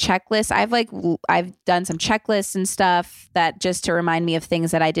some of the checklists, I've done some checklists and stuff that just to remind me of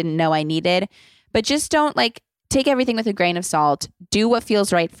things that I didn't know I needed. But just don't like take everything with a grain of salt. Do what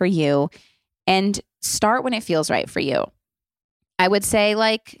feels right for you and start when it feels right for you. I would say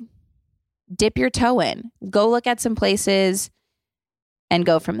like dip your toe in, go look at some places and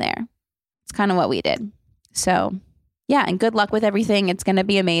go from there. It's kind of what we did. So yeah, and good luck with everything. It's going to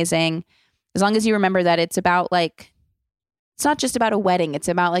be amazing. As long as you remember that it's about like, it's not just about a wedding. It's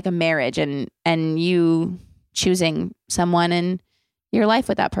about like a marriage and you choosing someone in your life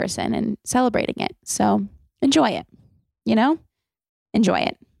with that person and celebrating it. So enjoy it, enjoy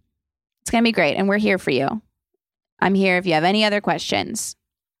it. It's going to be great. And we're here for you. I'm here if you have any other questions.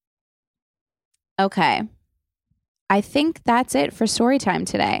 Okay. I think that's it for story time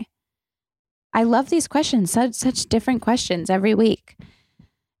today. I love these questions, such different questions every week.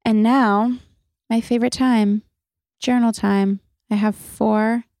 And now, my favorite time, journal time. I have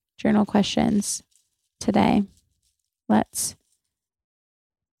 4 journal questions today. Let's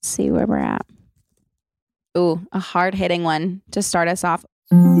see where we're at. Ooh, a hard-hitting one to start us off.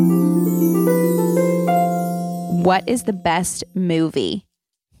 What is the best movie?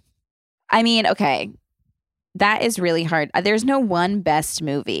 I mean, okay, that is really hard. There's no one best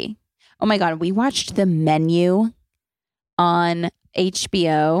movie. Oh my God, we watched The Menu on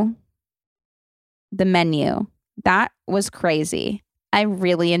HBO. The Menu. That was crazy. I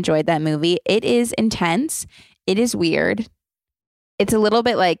really enjoyed that movie. It is intense. It is weird. It's a little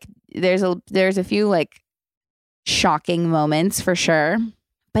bit like there's a few like shocking moments for sure,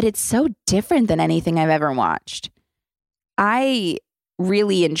 but it's so different than anything I've ever watched. I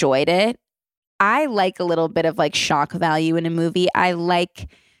really enjoyed it. I like a little bit of like shock value in a movie. I like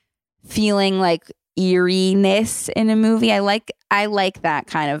feeling like eeriness in a movie. I like that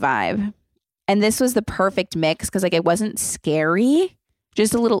kind of vibe. And this was the perfect mix because like it wasn't scary,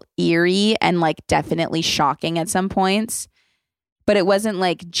 just a little eerie and like definitely shocking at some points. But it wasn't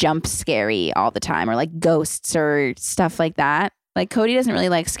like jump scary all the time or like ghosts or stuff like that. Like Cody doesn't really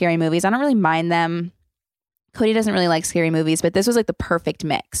like scary movies. I don't really mind them. Cody doesn't really like scary movies, but this was like the perfect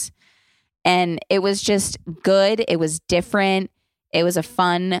mix. And it was just good. It was different. It was a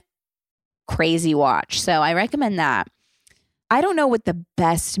fun, crazy watch. So I recommend that. I don't know what the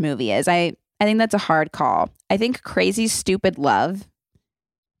best movie is. I think that's a hard call. I think Crazy Stupid Love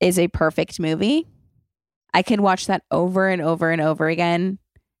is a perfect movie. I can watch that over and over and over again.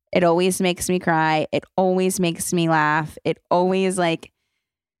 It always makes me cry. It always makes me laugh. It always like,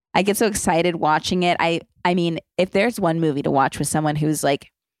 I get so excited watching it. I mean, if there's one movie to watch with someone who's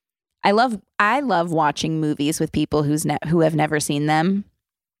like, I love watching movies with people who have never seen them.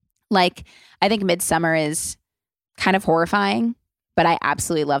 Like, I think Midsommar is kind of horrifying, but I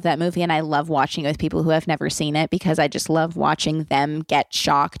absolutely love that movie. And I love watching it with people who have never seen it because I just love watching them get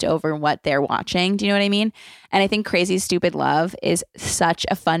shocked over what they're watching. Do you know what I mean? And I think Crazy Stupid Love is such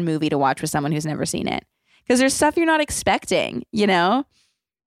a fun movie to watch with someone who's never seen it because there's stuff you're not expecting,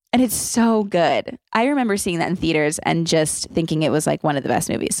 And it's so good. I remember seeing that in theaters and just thinking it was like one of the best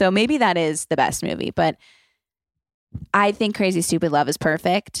movies. So maybe that is the best movie, but I think Crazy Stupid Love is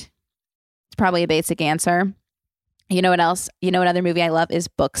perfect. It's probably a basic answer. You know what else? You know what other movie I love is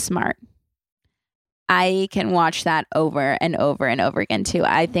Booksmart. I can watch that over and over and over again too.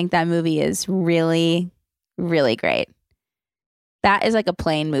 I think that movie is really, really great. That is like a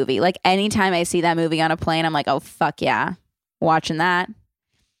plane movie. Like anytime I see that movie on a plane, I'm like, oh, fuck yeah. Watching that.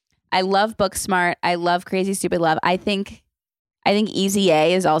 I love Booksmart. I love Crazy Stupid Love. I think Easy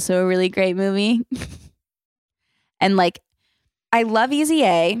A is also a really great movie. And like, I love Easy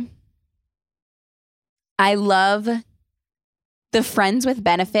A. I love the Friends with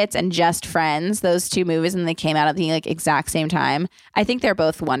Benefits and Just Friends, those 2 movies, and they came out at the like exact same time. I think they're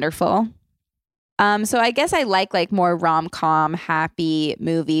both wonderful. So I guess I like more rom-com, happy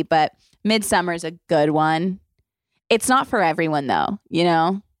movie, but Midsommar is a good one. It's not for everyone though,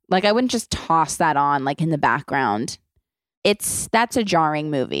 Like I wouldn't just toss that on like in the background. that's a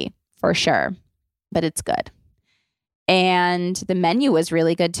jarring movie for sure, but it's good. And the menu was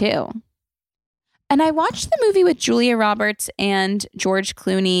really good too. And I watched the movie with Julia Roberts and George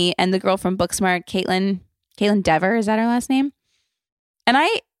Clooney and the girl from Booksmart, Caitlin Dever, is that her last name? And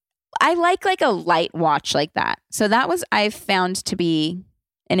I like a light watch like that. So that was, I've found to be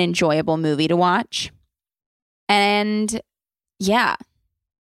an enjoyable movie to watch. And yeah,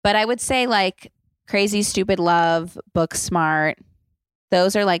 but I would say like Crazy Stupid Love, Booksmart,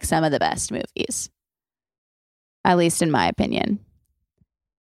 those are like some of the best movies, at least in my opinion.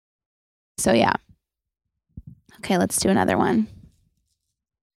 So yeah. Okay, let's do another one.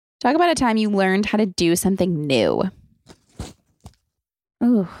 Talk about a time you learned how to do something new.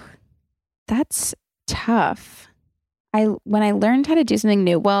 Ooh, that's tough. When I learned how to do something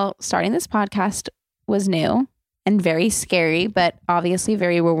new, well, starting this podcast was new and very scary, but obviously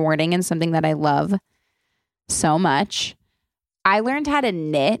very rewarding and something that I love so much. I learned how to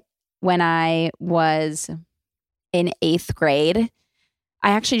knit when I was in 8th grade.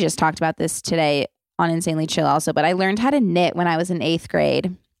 I actually just talked about this today on Insanely Chill also, but I learned how to knit when I was in 8th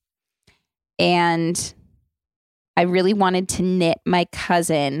grade. And I really wanted to knit my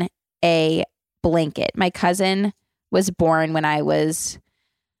cousin a blanket. My cousin was born when I was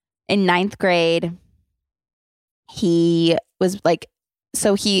in 9th grade. He was like,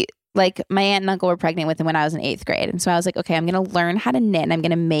 my aunt and uncle were pregnant with him when I was in 8th grade. And so I was like, okay, I'm going to learn how to knit and I'm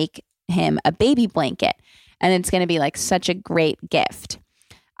going to make him a baby blanket. And it's going to be like such a great gift.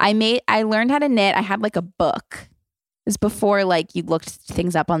 I learned how to knit. I had like a book. It was before like you looked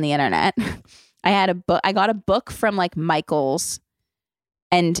things up on the internet. I had a book. I got a book from like Michael's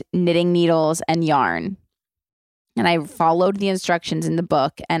and knitting needles and yarn. And I followed the instructions in the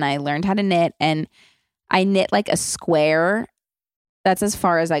book and I learned how to knit, and I knit like a square. That's as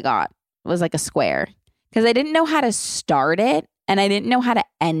far as I got. It was like a square because I didn't know how to start it and I didn't know how to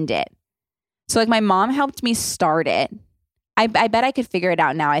end it. So like my mom helped me start it. I bet I could figure it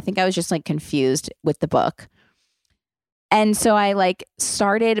out now. I think I was just like confused with the book. And so I like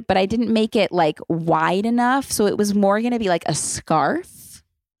started, but I didn't make it like wide enough. So it was more going to be like a scarf,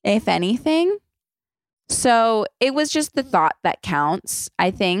 if anything. So it was just the thought that counts, I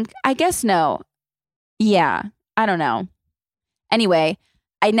think. I guess no. Yeah, I don't know. Anyway,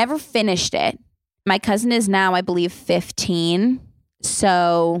 I never finished it. My cousin is now, I believe, 15.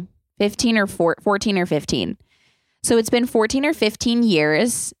 So 15 or 14 or 15. So it's been 14 or 15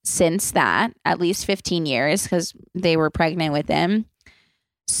 years since that, at least 15 years because they were pregnant with him.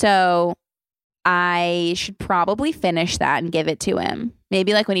 So I should probably finish that and give it to him.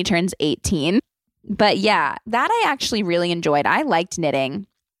 Maybe like when he turns 18. But yeah, that I actually really enjoyed. I liked knitting.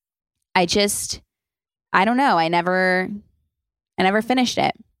 I don't know. I never finished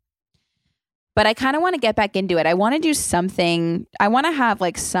it. But I kind of want to get back into it. I want to do something. I want to have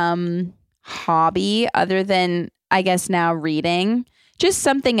like some hobby other than, I guess now, reading. Just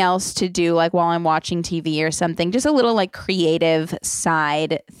something else to do like while I'm watching TV or something. Just a little like creative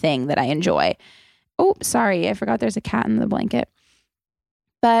side thing that I enjoy. Oh, sorry. I forgot there's a cat in the blanket.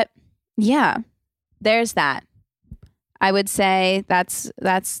 But yeah, there's that. I would say that's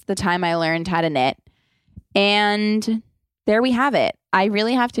the time I learned how to knit. And there we have it. I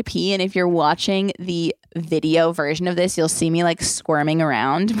really have to pee. And if you're watching the video version of this, you'll see me like squirming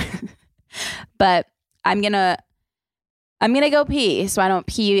around. But I'm going to go pee so I don't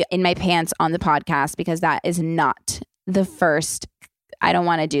pee in my pants on the podcast because that is not the first. I don't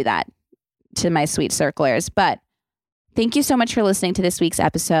want to do that to my sweet circlers. But thank you so much for listening to this week's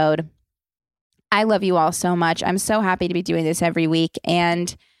episode. I love you all so much. I'm so happy to be doing this every week.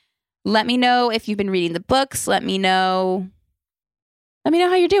 And let me know if you've been reading the books. Let me know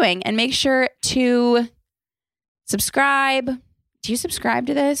how you're doing. And make sure to subscribe. Do you subscribe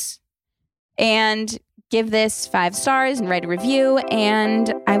to this? And give this 5 stars and write a review.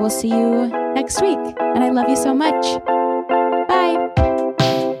 And I will see you next week. And I love you so much. Bye.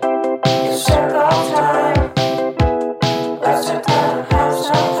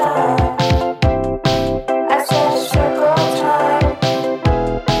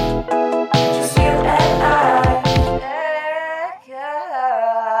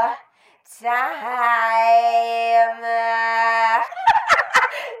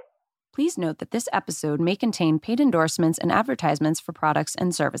 Please note that this episode may contain paid endorsements and advertisements for products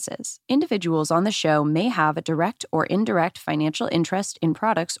and services. Individuals on the show may have a direct or indirect financial interest in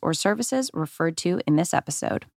products or services referred to in this episode.